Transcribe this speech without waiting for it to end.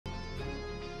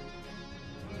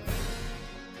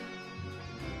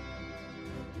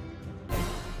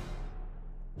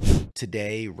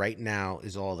today, right now,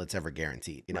 is all that's ever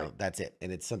guaranteed. You know, Right. that's it.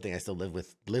 And it's something I still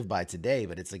live by today.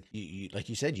 But it's like like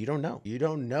you said, you don't know. You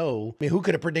don't know. I mean, who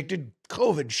could have predicted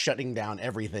COVID shutting down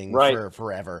everything Right. for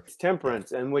forever? It's Yeah.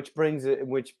 temperance, and which brings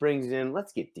in,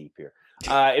 let's get deep here.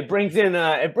 It brings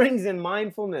in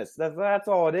mindfulness. That's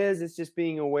all it is. It's just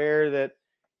being aware that,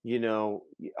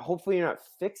 hopefully you're not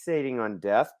fixating on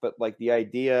death, but like the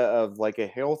idea of like a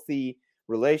healthy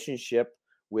relationship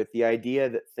with the idea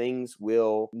that things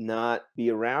will not be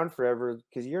around forever,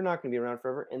 because you're not going to be around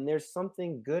forever. And there's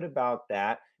something good about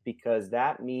that, because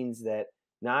that means that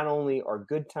not only are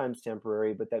good times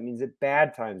temporary, but that means that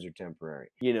bad times are temporary,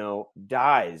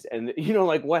 dies. And,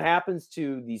 like what happens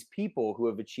to these people who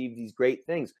have achieved these great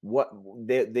things?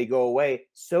 They go away.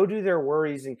 So do their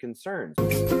worries and concerns.